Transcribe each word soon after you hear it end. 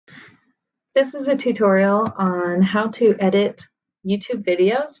This is a tutorial on how to edit YouTube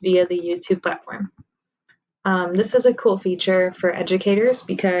videos via the YouTube platform. This is a cool feature for educators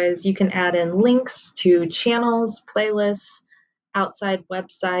because you can add in links to channels, playlists, outside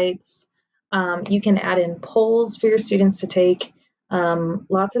websites. You can add in polls for your students to take,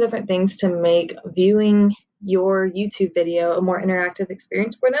 lots of different things to make viewing your YouTube video a more interactive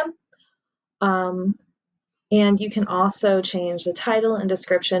experience for them. And you can also change the title and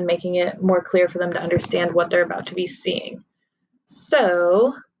description, making it more clear for them to understand what they're about to be seeing.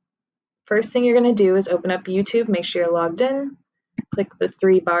 So, first thing you're going to do is open up YouTube, make sure you're logged in, click the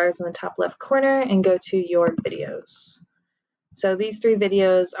three bars in the top left corner, and go to your videos. So these three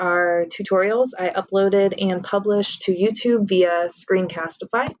videos are tutorials I uploaded and published to YouTube via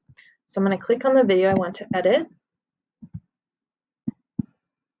Screencastify. So I'm going to click on the video I want to edit.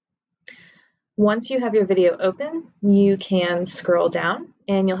 Once you have your video open, you can scroll down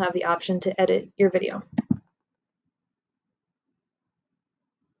and you'll have the option to edit your video.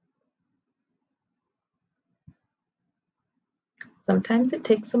 Sometimes it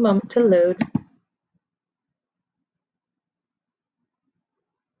takes a moment to load.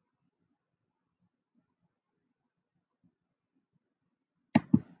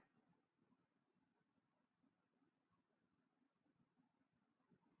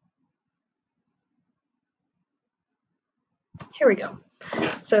 Here we go.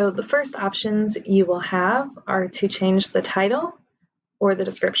 So the first options you will have are to change the title or the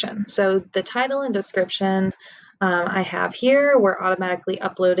description. So the title and description I have here were automatically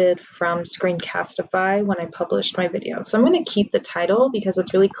uploaded from Screencastify when I published my video. So I'm going to keep the title because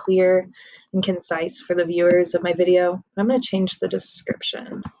it's really clear and concise for the viewers of my video. I'm going to change the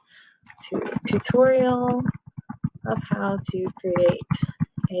description to tutorial of how to create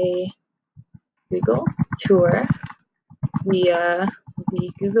a Google tour via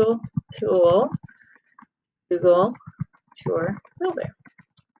the Google tool, Google Tour Builder.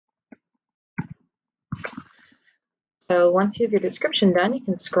 So once you have your description done, you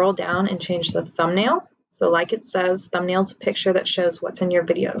can scroll down and change the thumbnail. So like it says, thumbnail is a picture that shows what's in your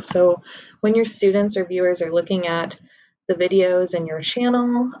video. So when your students or viewers are looking at the videos in your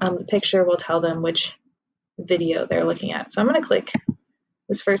channel, the picture will tell them which video they're looking at. So I'm going to click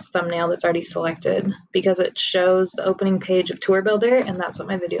this first thumbnail that's already selected because it shows the opening page of Tour Builder, and that's what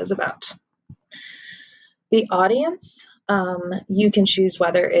my video is about. The audience, you can choose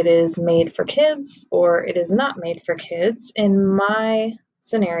whether it is made for kids or it is not made for kids. In my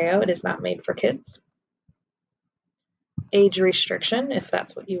scenario, it is not made for kids. Age restriction, if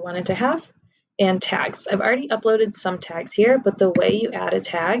that's what you wanted to have, and tags. I've already uploaded some tags here, but the way you add a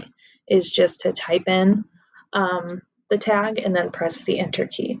tag is just to type in the tag and then press the enter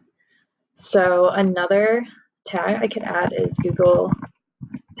key. So another tag I could add is Google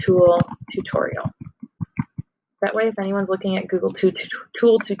Tool Tutorial. That way, if anyone's looking at Google Tool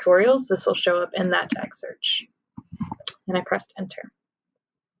Tutorials, this will show up in that tag search. And I pressed enter.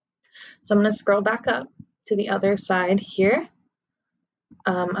 So I'm going to scroll back up to the other side here.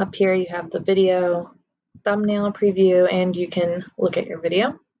 Up here you have the video thumbnail preview, and you can look at your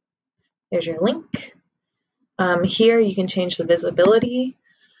video. There's your link. Here you can change the visibility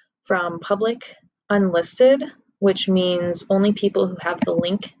from public unlisted, which means only people who have the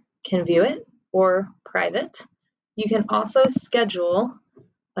link can view it, or private. You can also schedule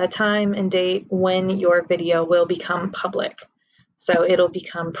a time and date when your video will become public. So it'll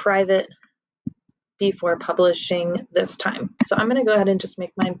become private before publishing this time. So I'm going to go ahead and just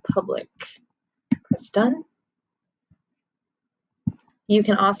make mine public. Press done. You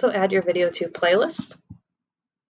can also add your video to a playlist.